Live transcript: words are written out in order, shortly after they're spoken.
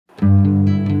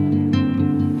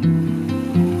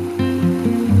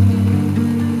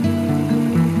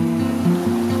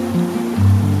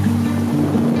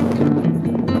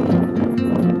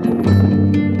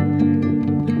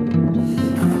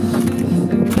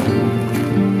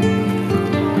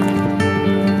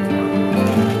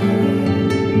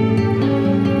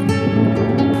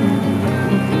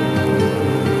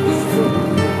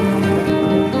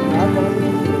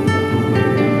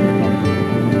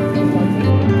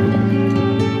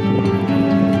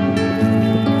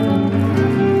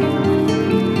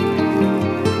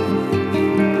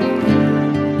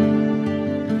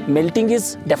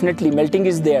melting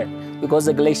is there, because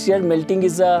the glacier melting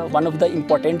is one of the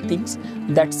important things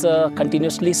that's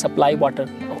continuously supply water,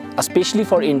 especially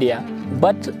for India.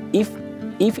 But if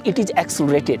it is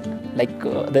accelerated, like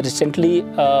the recently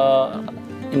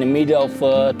in the mid of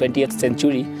 20th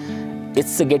century,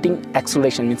 it's getting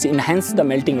acceleration, means enhance the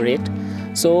melting rate.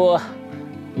 So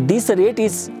this rate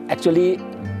is actually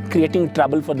creating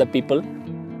trouble for the people.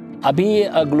 अभी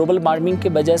global warming के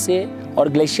वजह से और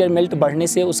glacier melt बढ़ने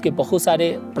से उसके बहुत सारे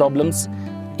प्रॉब्लम्स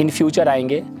इन फ्यूचर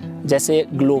आएंगे, जैसे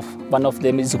ग्लोफ, one of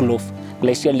them is ग्लोफ,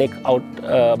 glacier lake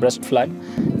outburst flood,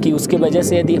 कि उसके वजह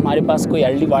से यदि हमारे पास कोई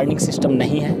अर्ली वार्निंग सिस्टम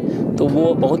नहीं है तो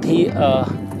वो बहुत ही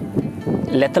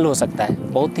लेथल हो सकता है,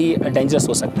 बहुत ही डेंजरस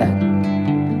हो सकता है।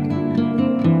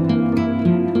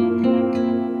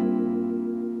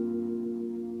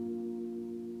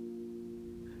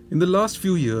 In the last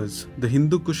few years, the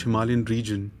Hindu Kush Himalayan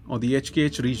region, or the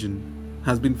HKH region,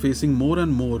 has been facing more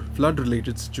and more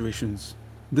flood-related situations.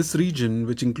 This region,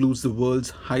 which includes the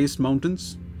world's highest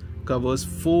mountains, covers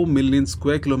 4 million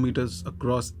square kilometers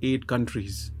across 8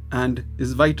 countries and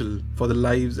is vital for the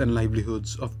lives and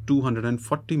livelihoods of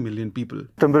 240 million people.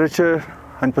 Temperature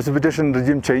and precipitation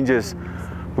regime changes,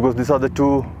 because these are the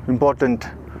two important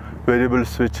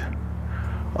variables which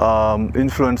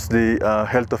influence the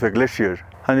health of a glacier.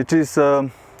 And it is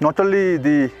not only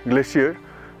the glacier,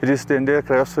 it is the entire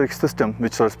cryospheric system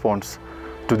which responds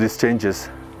to these changes.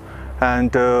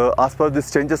 And as per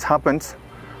these changes happens,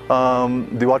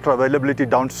 the water availability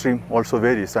downstream also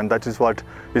varies, and that is what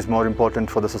is more important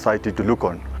for the society to look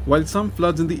on. While some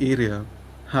floods in the area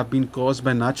have been caused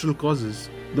by natural causes,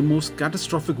 the most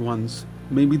catastrophic ones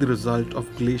may be the result of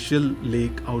Glacial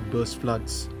Lake outburst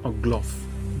floods, or GLOF.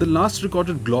 The last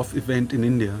recorded GLOF event in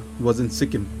India was in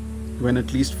Sikkim, when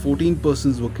at least 14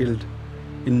 persons were killed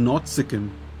in North Sikkim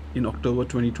in October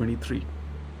 2023.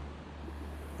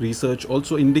 Research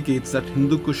also indicates that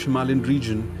Hindu Kush Himalayan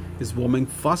region is warming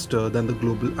faster than the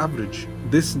global average.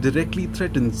 This directly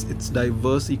threatens its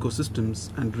diverse ecosystems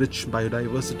and rich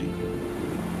biodiversity.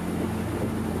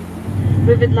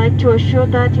 We would like to assure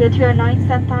that Year 9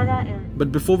 Santara area.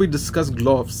 But before we discuss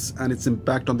GLOFs and its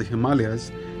impact on the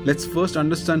Himalayas, let's first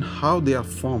understand how they are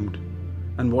formed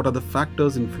and what are the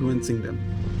factors influencing them.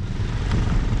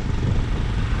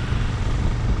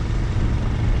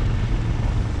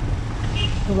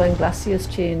 When glaciers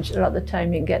change, a lot of the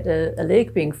time you can get a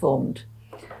lake being formed.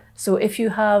 So if you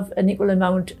have an equal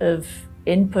amount of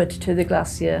input to the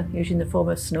glacier, usually in the form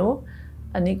of snow,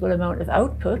 an equal amount of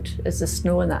output as the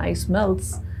snow and the ice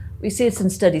melts, we say it's in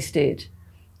steady state.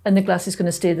 And the glacier is going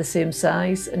to stay the same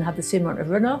size and have the same amount of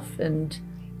runoff, and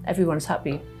everyone's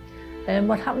happy. And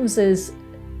what happens is,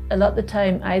 a lot of the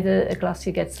time, either a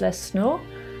glacier gets less snow,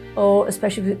 or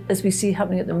especially as we see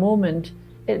happening at the moment,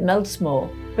 it melts more.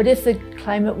 But if the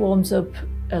climate warms up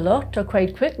a lot or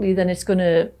quite quickly, then it's going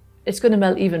to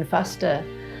melt even faster.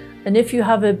 And if you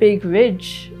have a big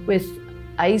ridge with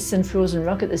ice and frozen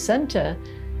rock at the center,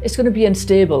 it's going to be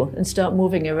unstable and start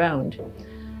moving around.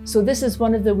 So this is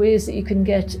one of the ways that you can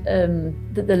get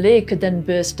that the lake could then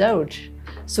burst out.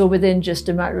 So within just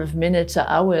a matter of minutes or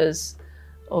hours,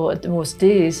 or at the most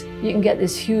days, you can get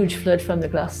this huge flood from the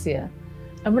glacier.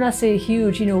 And when I say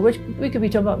huge, you know, we could be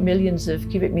talking about millions of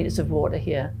cubic meters of water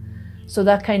here. So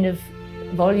that kind of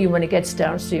volume, when it gets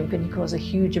downstream, can cause a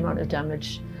huge amount of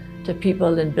damage to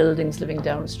people and buildings living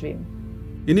downstream.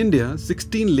 In India,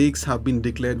 16 lakes have been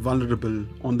declared vulnerable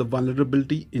on the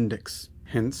Vulnerability Index.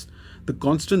 Hence, the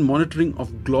constant monitoring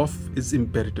of GLOF is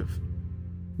imperative.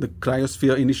 The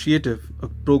Cryosphere Initiative, a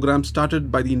program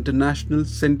started by the International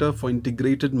Center for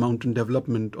Integrated Mountain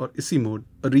Development, or ICIMOD,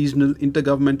 a regional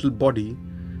intergovernmental body,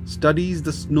 studies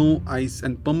the snow, ice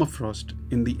and permafrost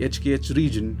in the HKH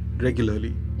region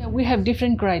regularly. Yeah, we have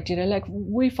different criteria. Like,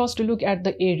 we first look at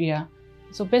the area.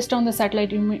 So based on the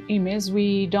satellite image,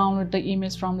 we download the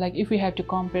image from, like, if we have to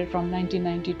compare from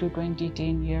 1990 to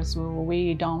 2010 years, so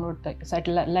we download the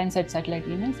Landsat satellite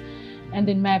image and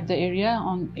then map the area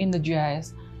in the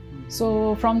GIS.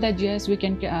 So from that GIS, we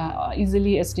can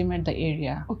easily estimate the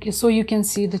area. Okay, so you can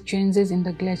see the changes in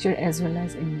the glacier as well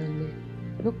as in the lake.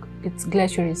 Look, its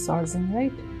glacier is sourcing,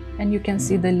 right? And you can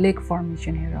see the lake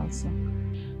formation here also.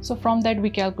 So from that we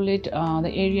calculate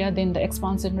the area, then the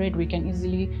expansion rate we can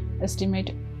easily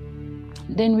estimate.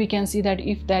 Then we can see that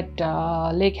if that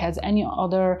lake has any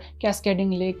other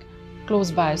cascading lake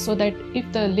close by, so that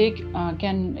if the lake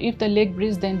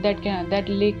breaks, then that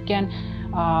lake can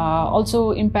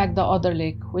also impact the other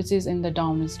lake which is in the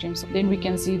downstream. So then we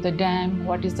can see the dam,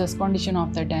 what is the condition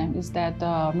of the dam, is that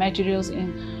the materials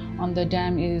on the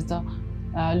dam is the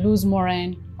loose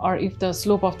moraine, or if the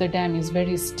slope of the dam is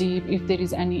very steep, if there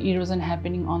is any erosion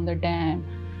happening on the dam,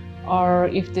 or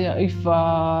if there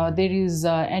is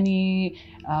any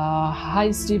high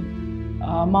steep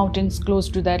mountains close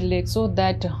to that lake, so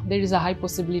that there is a high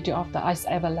possibility of the ice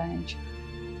avalanche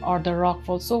or the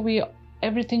rockfall. So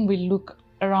everything will look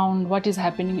around what is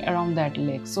happening around that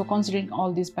lake. So considering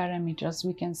all these parameters,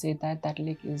 we can say that that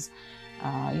lake is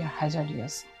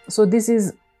hazardous. So this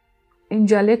is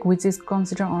Inja Lake, which is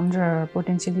considered under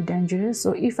potentially dangerous.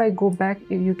 So if I go back,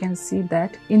 you can see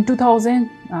that in 2000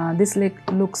 this lake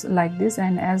looks like this,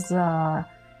 and as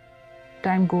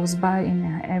time goes by,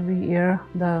 in every year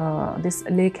this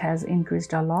lake has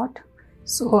increased a lot.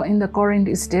 So in the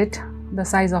current state, the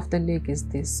size of the lake is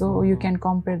this. So you can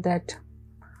compare that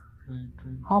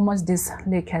how much this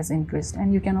lake has increased,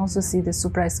 and you can also see the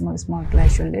supra small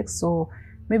glacial lakes. So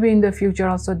maybe in the future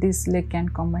also this lake can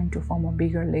combine to form a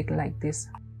bigger lake like this.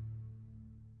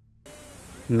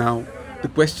 Now, the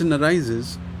question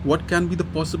arises, what can be the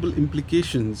possible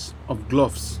implications of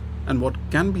GLOFs and what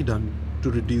can be done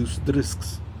to reduce the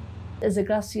risks? As the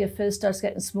glacier first starts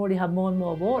getting smaller, you have more and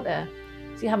more water.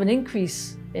 So you have an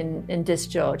increase in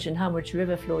discharge and how much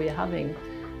river flow you're having.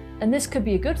 And this could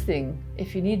be a good thing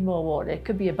if you need more water. It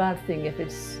could be a bad thing if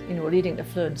it's leading to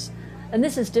floods. And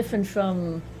this is different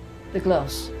from the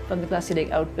GLOFs, from the Glacial Lake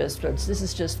outburst floods. This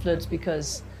is just floods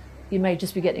because you might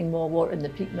just be getting more water in the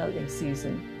peak melting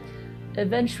season.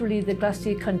 Eventually the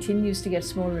glacier continues to get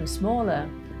smaller and smaller,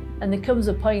 and there comes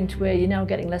a point where you're now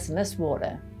getting less and less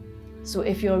water. So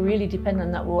if you're really dependent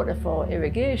on that water for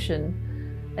irrigation,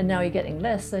 and now you're getting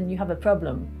less, then you have a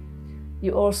problem.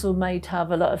 You also might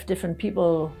have a lot of different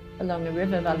people along a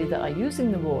river valley that are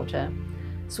using the water.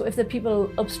 So if the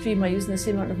people upstream are using the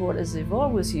same amount of water as they've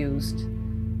always used,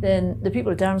 then the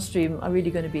people downstream are really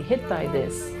going to be hit by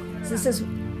this. So this is,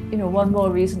 one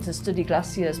more reason to study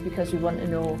glaciers, because we want to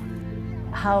know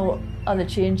how are the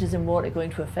changes in water going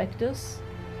to affect us,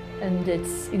 and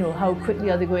it's, how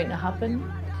quickly are they going to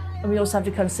happen. And we also have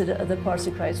to consider other parts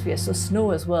of the cryosphere, so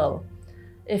snow as well.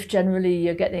 If generally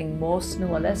you're getting more snow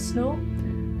or less snow,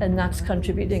 and that's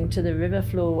contributing to the river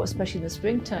flow, especially in the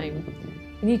springtime,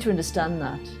 you need to understand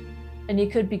that. And you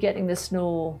could be getting the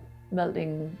snow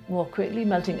melting more quickly,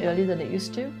 melting earlier than it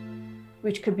used to,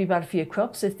 which could be bad for your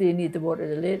crops if they need the water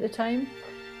at a later time.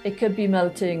 It could be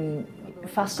melting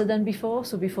faster than before,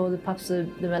 so before perhaps the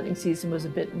melting season was a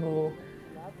bit more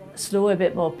slower, a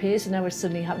bit more pace, and now it's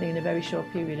suddenly happening in a very short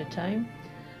period of time.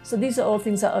 So these are all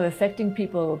things that are affecting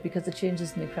people because of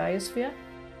changes in the cryosphere.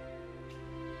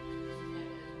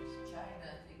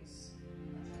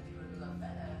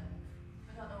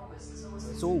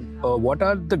 So what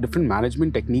are the different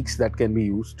management techniques that can be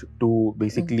used to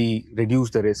basically reduce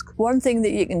the risk? One thing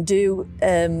that you can do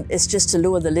is just to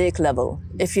lower the lake level.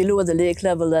 If you lower the lake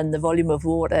level, then the volume of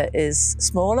water is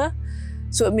smaller.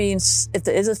 So it means if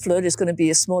there is a flood, it's going to be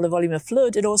a smaller volume of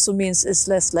flood. It also means it's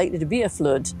less likely to be a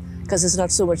flood because there's not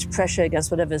so much pressure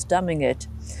against whatever's damming it.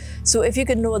 So if you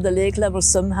can lower the lake level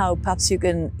somehow, perhaps you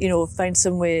can, find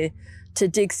some way to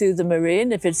dig through the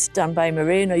moraine, if it's dammed by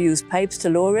moraine, or use pipes to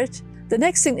lower it. The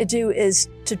next thing to do is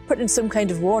to put in some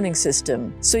kind of warning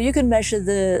system. So you can measure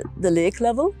the lake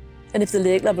level, and if the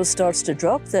lake level starts to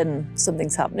drop, then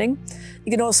something's happening.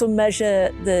 You can also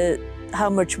measure how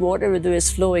much water there is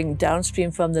flowing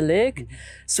downstream from the lake.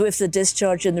 So if the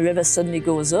discharge in the river suddenly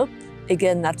goes up,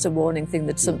 again, that's a warning thing,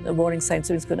 a warning sign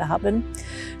something's going to happen.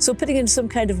 So putting in some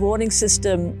kind of warning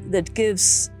system that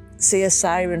gives, say, a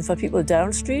siren for people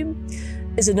downstream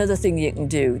is another thing you can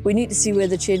do. We need to see where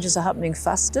the changes are happening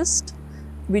fastest.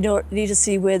 We need to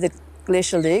see where the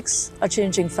glacial lakes are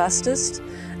changing fastest.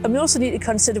 And we also need to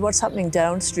consider what's happening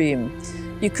downstream.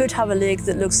 You could have a lake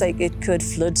that looks like it could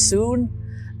flood soon.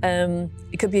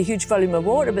 It could be a huge volume of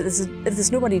water, but if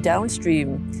there's nobody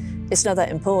downstream, it's not that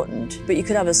important. But you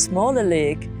could have a smaller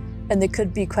lake, and there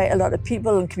could be quite a lot of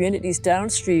people and communities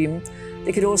downstream.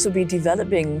 They could also be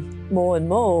developing more and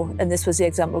more. And this was the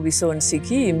example we saw in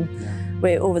Sikkim,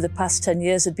 where over the past 10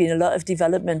 years there'd been a lot of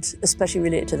development, especially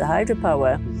related to the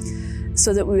hydropower.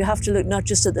 So that we have to look not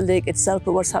just at the lake itself,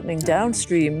 but what's happening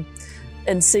downstream,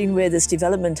 and seeing where there's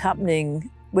development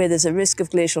happening, where there's a risk of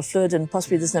glacial flood, and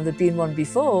possibly there's never been one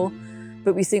before,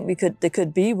 but we think there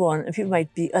could be one, and people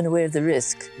might be unaware of the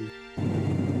risk.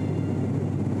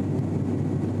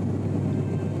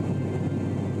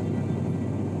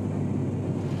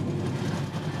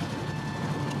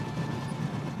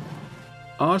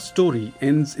 Our story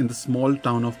ends in the small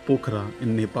town of Pokhara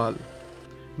in Nepal,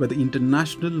 where the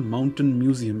International Mountain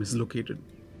Museum is located.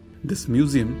 This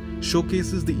museum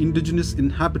showcases the indigenous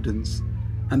inhabitants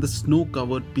and the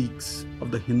snow-covered peaks of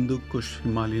the Hindu Kush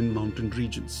Himalayan mountain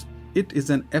regions. It is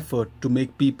an effort to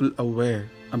make people aware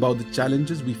about the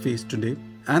challenges we face today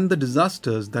and the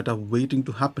disasters that are waiting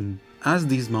to happen as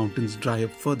these mountains dry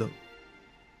up further.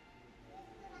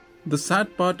 The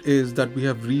sad part is that we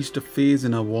have reached a phase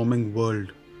in our warming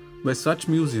world where such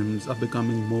museums are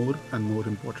becoming more and more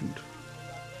important.